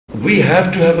we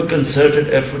have to have a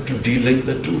concerted effort to de-link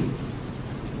the two.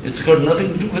 It's got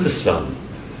nothing to do with Islam.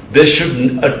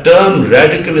 A term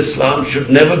radical Islam should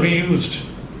never be used,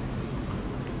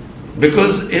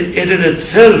 because it in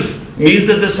itself means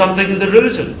that there's something in the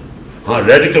religion.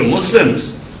 Radical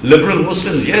Muslims, liberal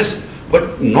Muslims, yes,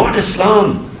 but not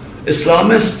Islam.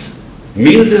 Islamists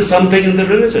means there's something in the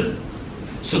religion.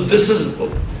 So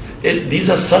these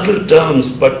are subtle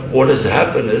terms, but what has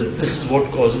happened is this is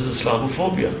what causes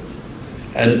Islamophobia.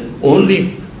 And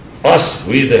only us,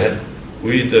 we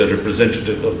the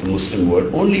representative of the Muslim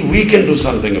world, only we can do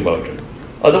something about it.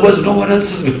 Otherwise, no one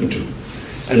else is going to.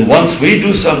 And once we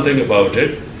do something about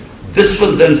it, this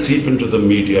will then seep into the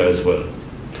media as well.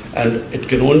 And it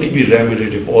can only be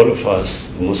remedied if all of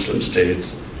us, Muslim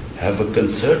states, have a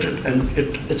concerted, and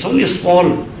it's only a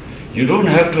small, you don't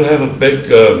have to have a big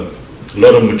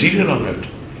lot of material on it.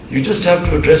 You just have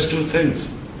to address two things.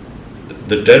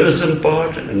 The terrorism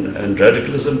part and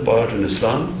radicalism part in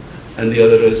Islam, and the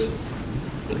other is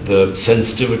the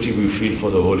sensitivity we feel for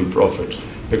the Holy Prophet.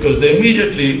 Because they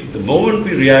immediately, the moment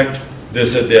we react, they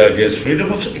said they are against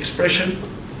freedom of expression,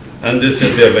 and they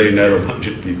said they are very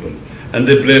narrow-minded people. And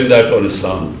they blame that on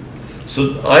Islam.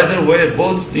 So either way,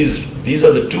 both these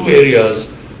are the two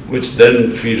areas which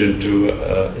then feed into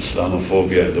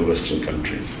Islamophobia in the Western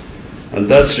countries. And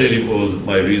that's really was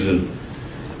my reason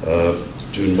to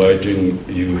inviting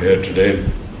you here today,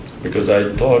 because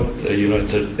I thought,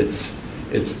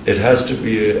 it has to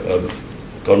be a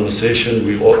conversation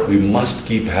we must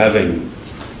keep having,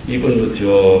 even with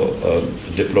your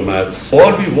diplomats.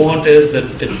 All we want is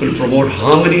that it will promote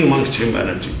harmony amongst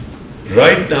humanity.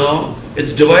 Right now,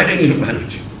 it's dividing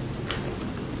humanity.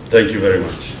 Thank you very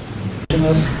much.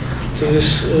 To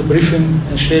this briefing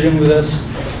and sharing with us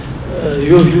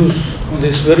your views on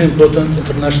this very important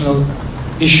international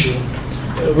issue.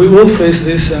 We all face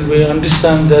this, and we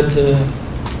understand that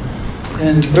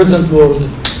in the present world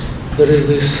there is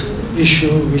this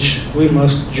issue which we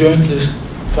must jointly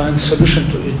find solution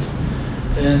to it.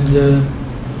 And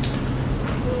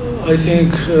I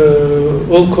think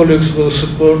all colleagues will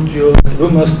support you. We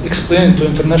must explain to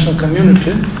international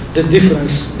community the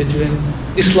difference between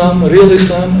Islam, real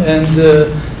Islam,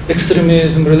 and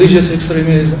extremism, religious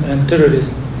extremism, and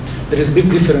terrorism. There is big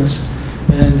difference,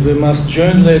 and we must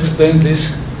jointly explain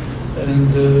this. And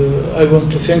I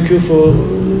want to thank you for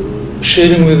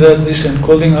sharing with us this and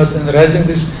calling us and raising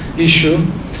this issue.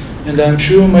 And I'm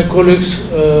sure my colleagues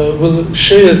will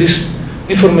share this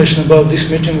information about this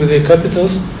meeting with their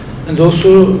capitals, and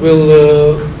also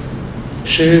will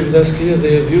share with us here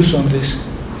their views on this.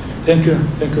 Thank you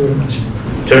very much.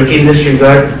 Turkey in this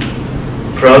regard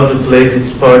proudly plays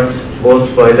its part both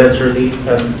bilaterally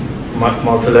and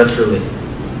multilaterally.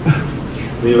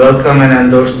 We welcome and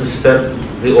endorse the step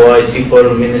the OIC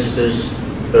foreign ministers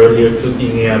earlier took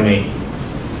in Niamey.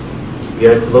 We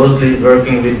are closely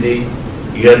working with the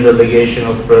UN delegation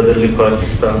of Brotherly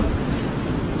Pakistan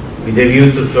with a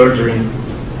view to furthering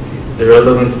the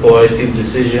relevant OIC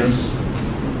decisions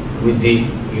with the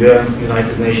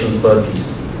United Nations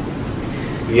bodies.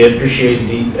 We appreciate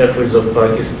the efforts of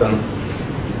Pakistan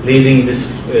leading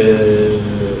this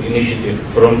initiative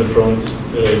from the front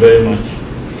very much.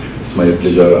 It's my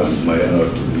pleasure and my honor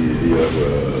to be here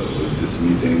with this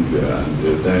meeting,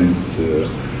 and thanks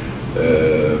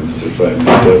Mr. Prime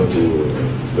Minister to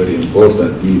this very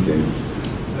important meeting,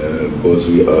 because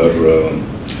we are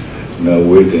now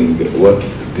waiting what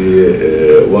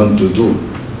they want to do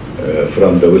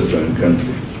from the Western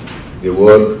country. They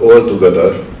work all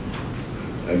together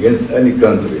against any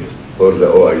country for the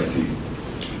OIC.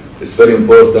 It's very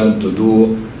important to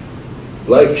do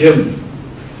like him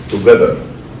together,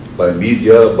 by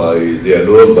media, by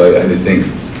dialogue, by anything.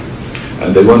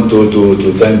 And I want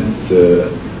to thank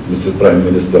Mr. Prime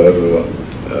Minister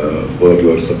for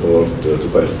your support to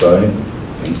Palestine,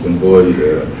 and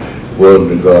convey warm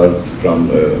regards from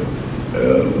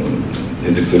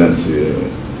His Excellency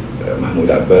Mahmoud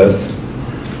Abbas,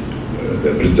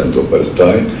 the President of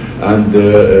Palestine, and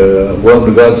warm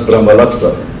regards from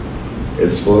Al-Aqsa.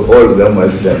 It's for all of them,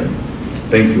 Islam.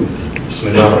 Thank you.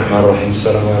 Bismillah ar-Rahman ar-Rahim.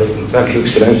 Assalamu alaikum. Thank you,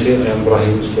 Excellency. I am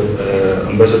Brahim, Mr.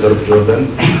 Ambassador of Jordan.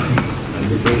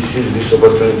 And let me seize this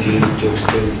opportunity to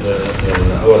extend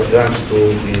our thanks to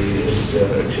His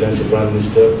Excellency Prime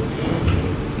Minister,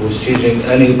 who is seizing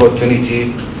any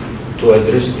opportunity to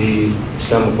address the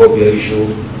Islamophobia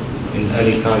issue in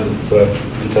any kind of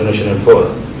international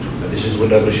forum. This is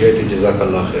well appreciated.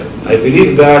 Jazakallah khair. I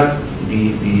believe that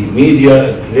the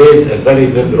media plays a very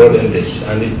big role in this,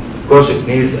 and of course it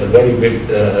needs a very big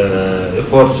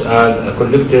efforts and a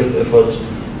collective efforts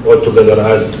all together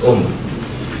as Ummah.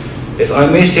 If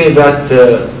I may say that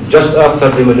just after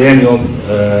the millennium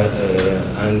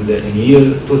and in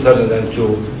year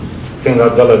 2002, King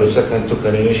Abdullah II took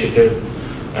an initiative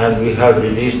and we have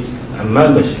released a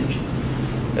message.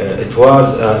 It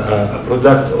was a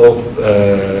product of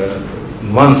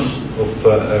months of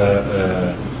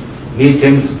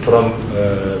meetings from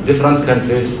different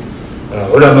countries,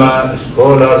 ulama,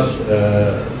 scholars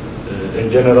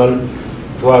in general.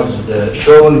 It was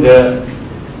showing the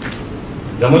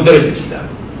moderate Islam.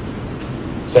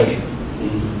 Thank you.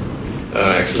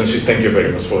 Excellencies, thank you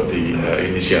very much for the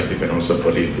initiative and also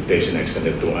for the invitation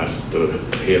extended to us to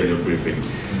hear your briefing.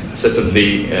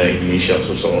 Certainly, Indonesia is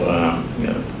also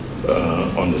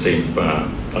on the same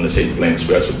plans.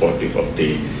 We are supportive of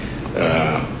the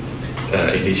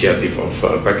initiative of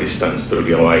Pakistan through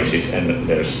the OIC, and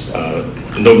there's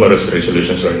numerous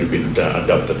resolutions already been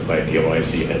adopted by the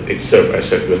OIC, and it serves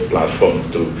as a good platform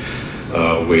to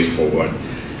ways forward.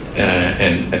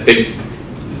 And I think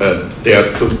there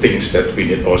are two things that we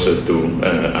need also to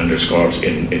underscore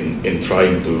in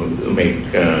trying to make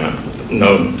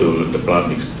known to the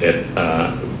public that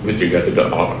with regard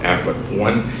to our effort.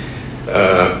 One,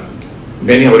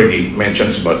 many already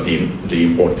mentions about the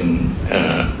important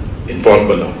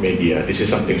involvement of media. This is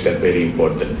something that's very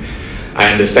important.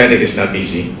 I understand it is not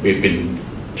easy. We've been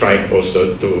trying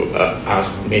also to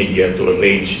ask media to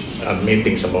arrange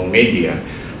meetings among media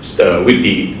with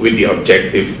the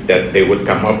objective that they would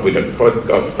come up with a code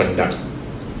of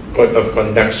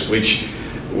conduct which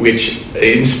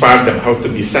inspire them how to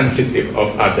be sensitive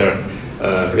of other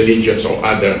religions or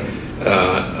other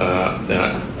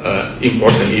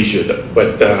important issues.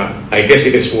 But I guess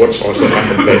it is worth also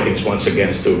contemplating once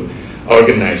again to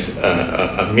organize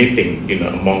a meeting,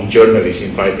 among journalists,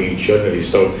 inviting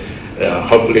journalists. So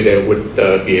hopefully they would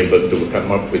be able to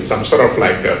come up with some sort of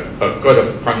like a code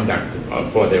of conduct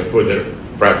for their further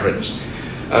preference.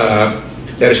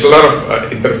 There is a lot of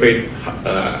interfaith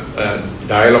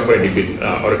dialogue already been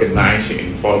organized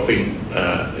involving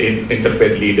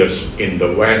interfaith leaders in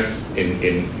the West,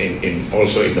 in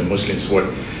also in the Muslim world.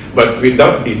 But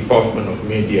without the involvement of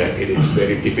media, it is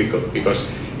very difficult, because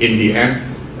in the end,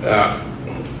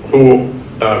 who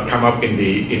come up in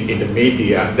the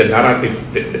media, the narrative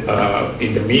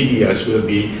in the media will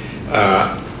be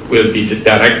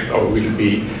direct or will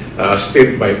be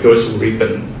stated by those who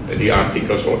written the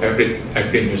articles or every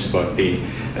news about the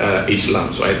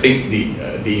Islam. So I think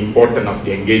the importance of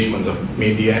the engagement of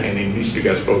media, and in this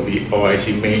regard, probably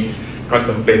OIC may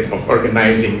contemplate of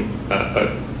organizing a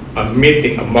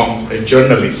meeting among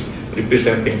journalists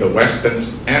representing the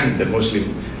Westerns and the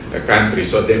Muslim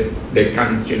countries, so that they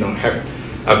can have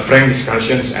frank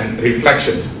discussions and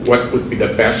reflections. What would be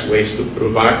the best ways to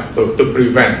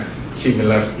prevent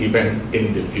similar event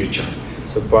in the future?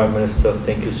 So, Prime Minister,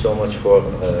 thank you so much for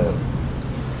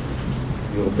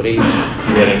your brief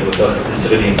sharing with us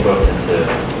this really important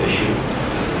issue.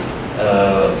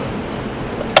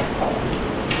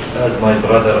 As my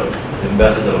brother, the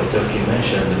Ambassador of Turkey,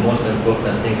 mentioned, the most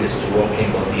important thing is to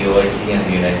working on the OIC and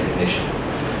the United Nations.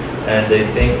 And I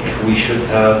think we should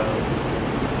have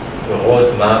a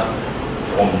roadmap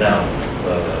from now,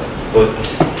 put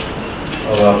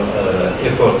our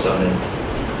efforts on it.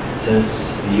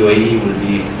 Since the UAE will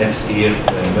be next year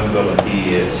a member of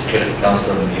the Security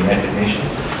Council of the United Nations,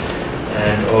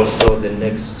 and also the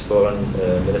next foreign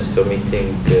minister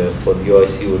meeting for the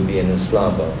OIC will be in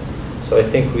Islamabad. So I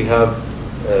think we have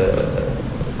a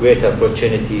great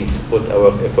opportunity to put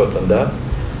our effort on that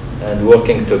and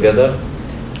working together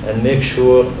and make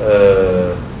sure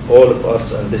all of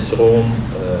us in this room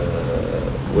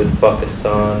with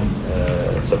Pakistan,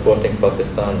 supporting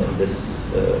Pakistan in this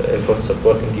effort,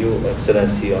 supporting you,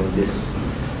 Excellency, on this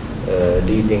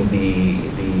leading the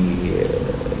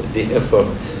effort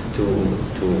to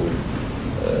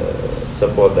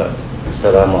support that.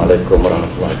 Assalamu alaikum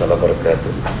warahmatullahi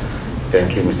wabarakatuh.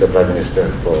 Thank you, Mr. Prime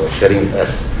Minister, for sharing with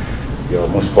us your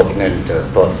most pertinent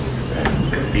thoughts and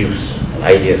views and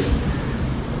ideas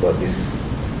about this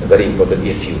very important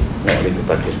issue, not only to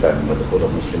Pakistan but the whole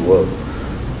of Muslim world.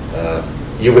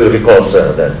 You will recall,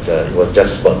 sir, that it was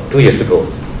just about 2 years ago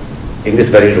in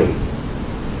this very room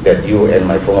that you and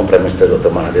my former Prime Minister, Dr.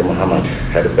 Mahathir Mohamad,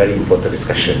 had a very important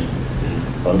discussion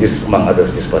on this, among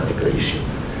others, this particular issue.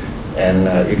 And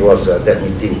it was that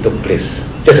meeting took place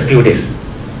just a few days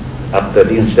after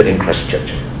the incident in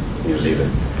Christchurch, New Zealand.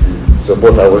 So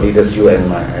both our leaders, you and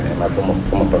my former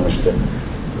Prime Minister,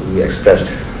 we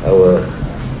expressed our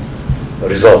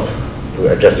resolve to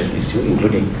address this issue,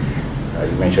 including,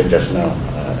 you mentioned just now,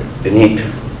 the need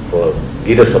for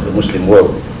leaders of the Muslim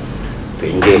world to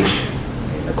engage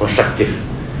in a constructive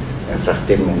and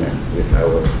sustained manner with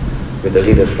the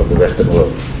leaders from the Western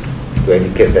world. to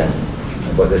educate them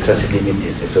about the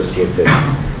sensitivities associated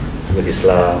with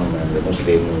Islam and the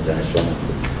Muslims and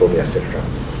Islamophobia, etc.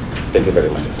 Thank you very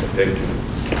much. Thank you.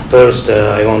 First,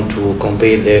 I want to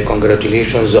convey the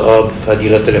congratulations of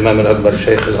Fadilat al-Imam al-Akbar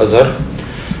Shaykh al-Azhar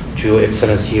to Your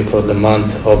Excellency for the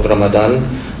month of Ramadan,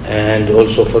 and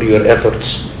also for your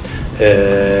efforts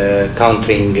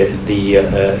countering the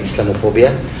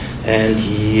Islamophobia. And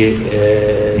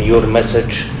your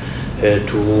message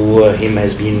to him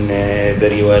has been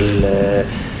very well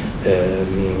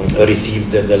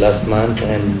received the last month,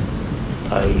 and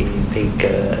I think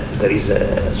there is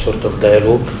a sort of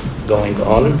dialogue going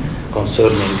on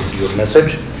concerning your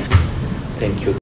message. Thank you.